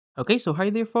Okay, so hi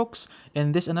there folks.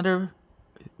 In this another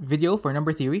video for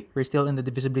number theory. We're still in the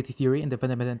divisibility theory and the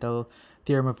fundamental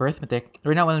theorem of arithmetic.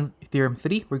 We're now on Theorem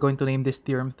 3. We're going to name this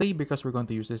Theorem 3 because we're going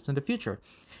to use this in the future.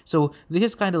 So this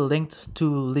is kind of linked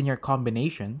to linear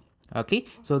combination. Okay,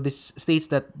 so this states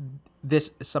that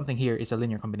this something here is a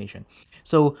linear combination.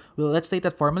 So let's state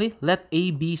that formally. Let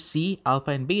a, b, c,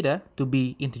 alpha, and beta to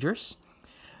be integers.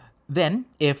 Then,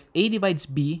 if A divides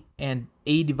B and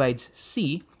A divides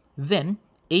C, then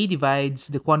A divides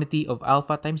the quantity of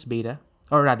alpha times beta,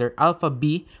 or rather, alpha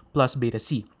B plus beta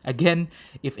C. Again,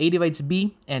 if A divides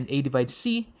B and A divides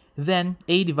C, then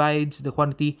A divides the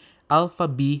quantity alpha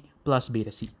B plus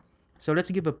beta C. So let's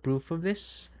give a proof of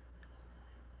this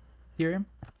theorem.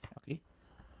 Okay,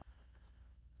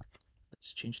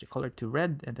 let's change the color to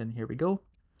red, and then here we go.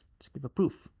 Let's give a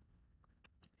proof.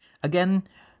 Again,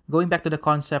 going back to the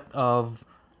concept of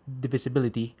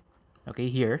divisibility, okay,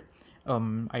 here,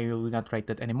 I will not write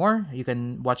that anymore. You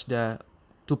can watch the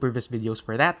two previous videos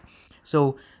for that.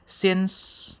 So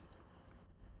since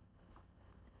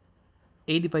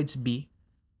A divides B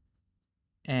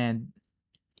and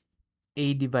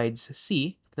A divides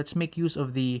C, let's make use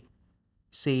of the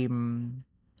same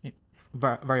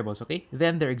variables, okay?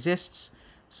 Then there exists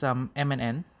some m and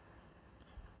n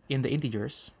in the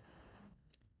integers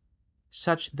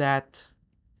such that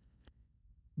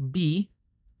B,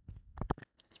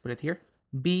 let's put it here,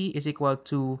 B is equal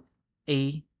to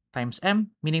A times M,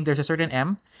 meaning there's a certain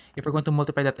M. If we're going to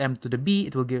multiply that M to the B,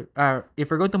 it will give, if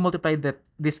we're going to multiply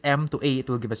this M to A, it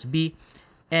will give us B.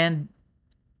 And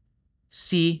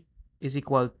C is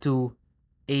equal to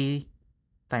A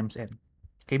times N.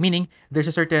 Okay, meaning there's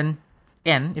a certain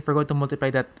N. If we're going to multiply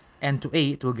that N to A,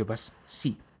 it will give us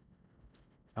C.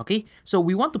 Okay, so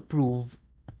we want to prove,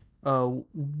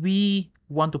 we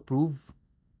want to prove,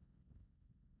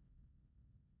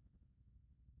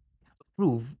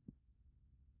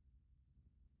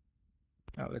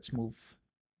 let's move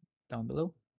down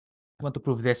below. We want to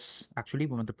prove this, actually.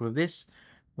 We want to prove this.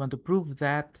 We want to prove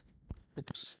that,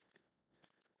 oops.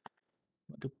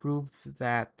 We want to prove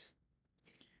that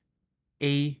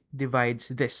A divides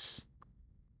this,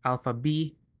 alpha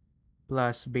B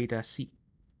plus beta C.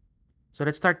 So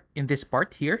let's start in this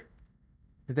part here.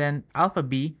 Then alpha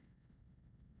B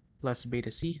plus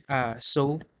beta C.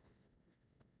 So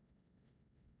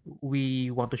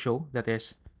we want to show, that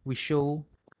is, we show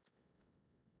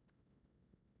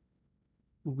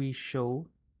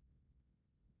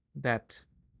that,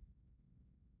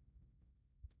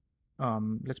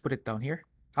 let's put it down here.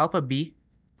 Alpha B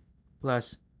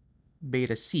plus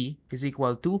beta C is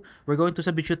equal to, we're going to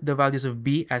substitute the values of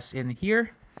B as in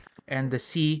here and the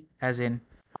C as in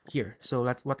here. So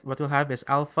that's what we'll have is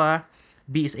alpha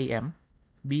B is AM,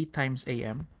 B times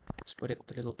AM. Let's put it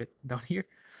a little bit down here.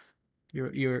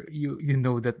 You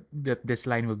know that this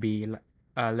line will be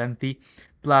lengthy,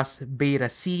 plus beta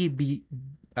C,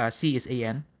 C is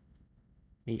AN.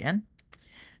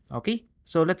 Okay,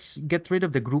 so let's get rid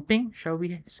of the grouping. Shall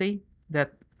we say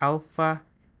that alpha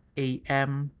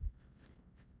AM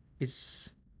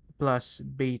is plus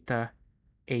beta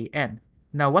AN?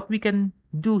 Now what we can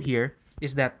do here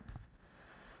is that,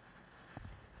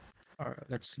 or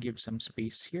let's give some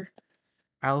space here,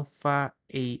 alpha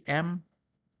AM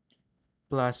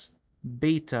plus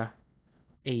beta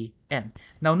AN.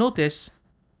 Now notice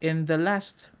in the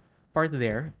last part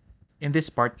there, in this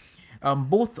part,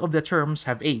 both of the terms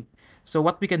have A. So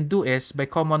what we can do is, by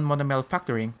common monomial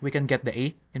factoring, we can get the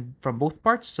A from both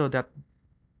parts, so that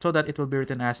it will be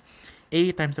written as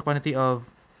A times the quantity of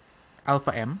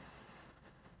alpha M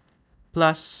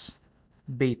plus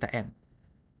beta N.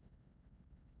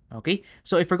 Okay,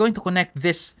 so if we're going to connect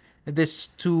this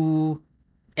two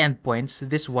endpoints,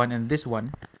 this one and this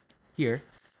one here,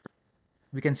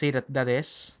 we can say that that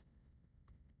is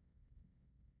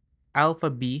alpha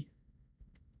B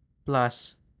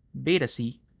plus beta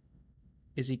C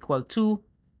is equal to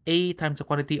A times the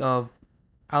quantity of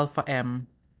alpha M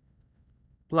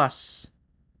plus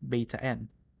beta N.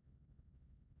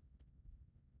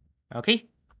 Okay,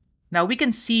 now we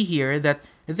can see here that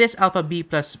this alpha B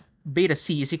plus beta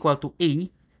C is equal to A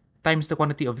times the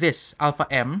quantity of this alpha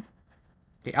M,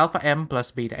 okay, alpha M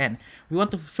plus beta N. We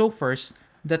want to show first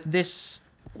that this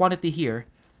quantity here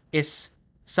is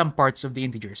some parts of the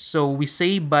integers. So we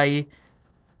say by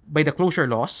the closure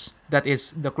laws, that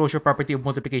is the closure property of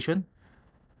multiplication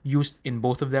used in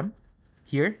both of them,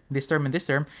 here, this term and this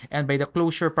term, and by the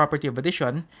closure property of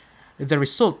addition, the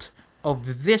result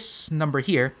of this number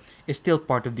here is still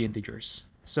part of the integers.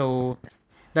 So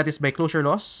that is by closure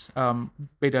laws,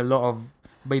 by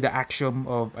the axiom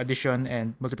of addition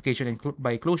and multiplication and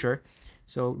by closure.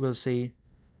 So we'll say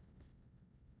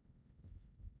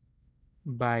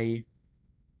by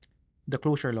the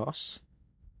closure laws.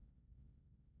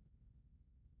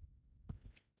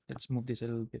 Let's move this a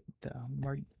little bit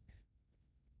downward,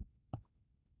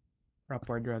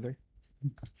 upward rather.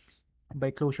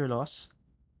 By closure laws,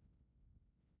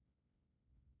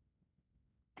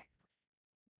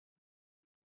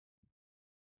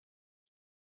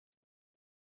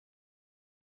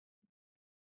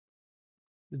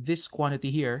 this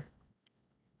quantity here,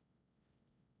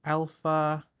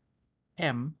 alpha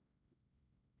m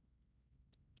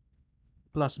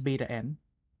plus beta n,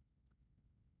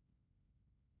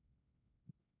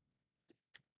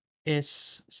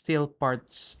 is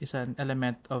an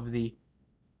element of the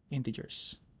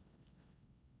integers.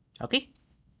 Okay?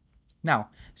 Now,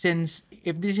 since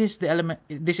if this is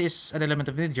an element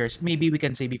of integers, maybe we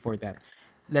can say before that,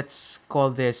 let's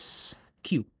call this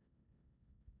q.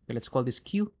 Okay, let's call this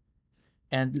q,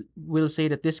 and we'll say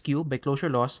that this q, by closure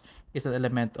laws, is an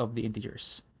element of the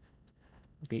integers.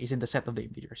 Okay, is in the set of the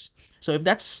integers. So if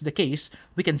that's the case,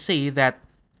 we can say that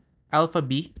alpha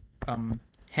b,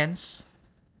 hence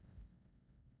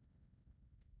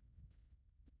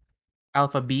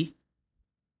alpha b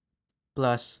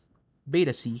plus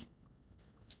beta c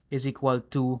is equal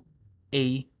to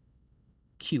a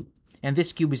q. And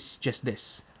this cube is just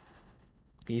this.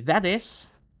 Okay, that is,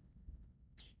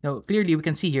 now clearly we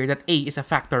can see here that a is a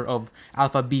factor of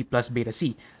alpha b plus beta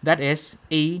c. That is,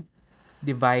 a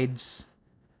divides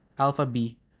alpha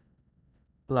b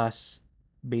plus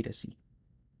beta c.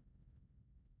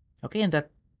 Okay, and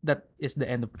that is the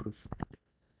end of proof.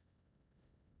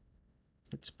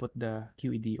 Let's put the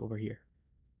QED over here.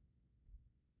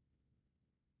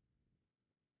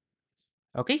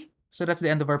 Okay, so that's the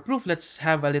end of our proof. Let's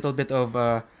have a little bit of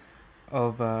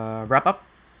wrap up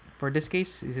for this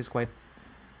case. This is quite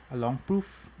a long proof,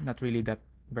 not really that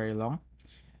very long.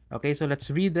 Okay, so let's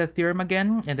read the theorem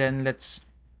again, and then let's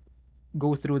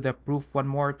go through the proof one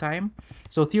more time.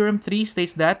 So Theorem 3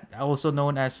 states that, also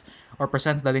known as, or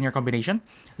presents the linear combination,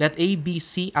 let a, b,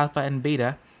 c, alpha, and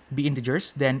beta be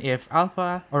integers, then if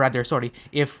alpha, or rather, sorry,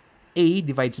 if a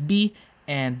divides b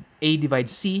and a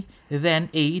divides c, then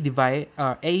a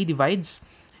divides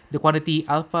the quantity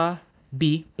alpha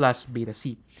b plus beta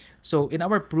c. So in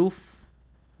our proof,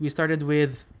 we started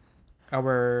with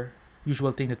our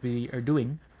usual thing that we are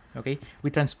doing. Okay, we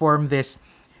transform this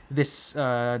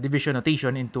division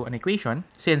notation into an equation.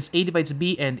 Since a divides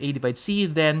b and a divides c,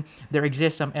 then there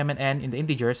exists some m and n in the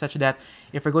integer, such that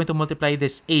if we're going to multiply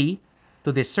this a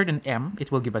to this certain m,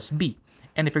 it will give us b.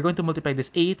 And if we're going to multiply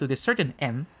this a to this certain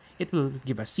n, it will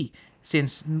give us c.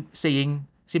 Since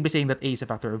simply saying that a is a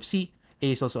factor of c,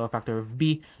 a is also a factor of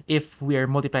b, if we are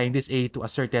multiplying this a to a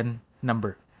certain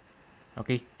number,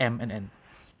 okay, m and n,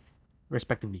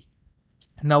 respectively.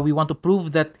 Now we want to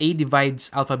prove that a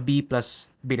divides alpha b plus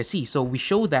beta c. So we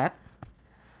show that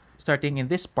starting in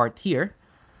this part here.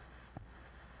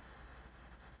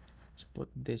 Let's put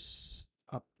this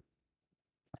up.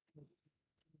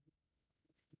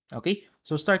 Okay,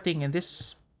 so starting in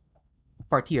this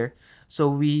part here, so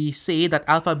we say that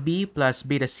alpha b plus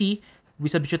beta c, we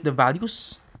substitute the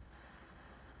values.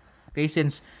 Okay,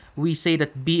 since we say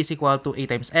that b is equal to a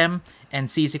times m and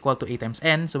c is equal to a times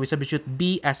n, so we substitute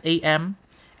b as am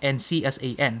and c as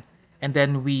an, and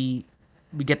then we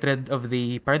get rid of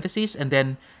the parentheses, and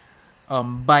then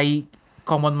by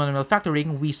common monomial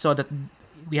factoring, we saw that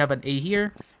we have an a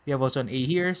here, we have also an a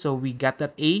here, so we got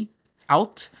that a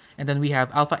out, and then we have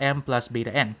alpha m plus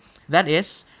beta n. That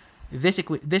is, this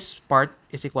part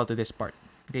is equal to this part.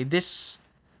 Okay, this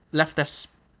leftist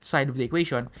side of the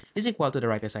equation is equal to the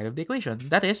right side of the equation.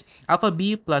 That is, alpha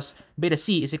b plus beta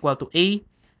c is equal to a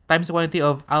times the quantity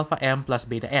of alpha m plus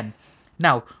beta n.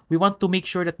 Now, we want to make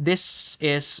sure that this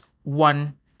is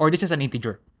one, or this is an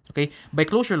integer. Okay, by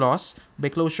closure law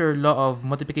of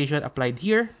multiplication applied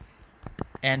here,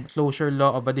 and closure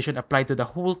law of addition applied to the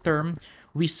whole term,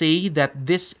 we say that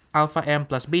this alpha m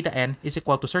plus beta n is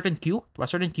equal to a certain q,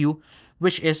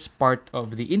 which is part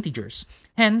of the integers.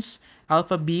 Hence,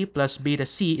 alpha b plus beta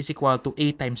c is equal to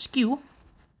a times q.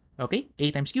 Okay, a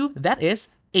times q, that is,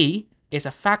 a is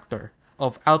a factor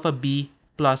of alpha b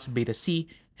plus beta c,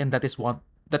 and that is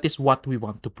what we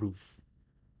want to prove.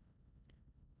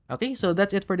 Okay, so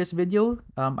that's it for this video.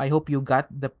 I hope you got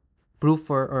the proof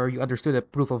or you understood the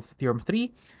proof of Theorem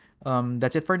 3.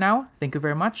 That's it for now. Thank you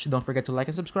very much. Don't forget to like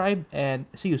and subscribe, and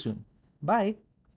see you soon. Bye!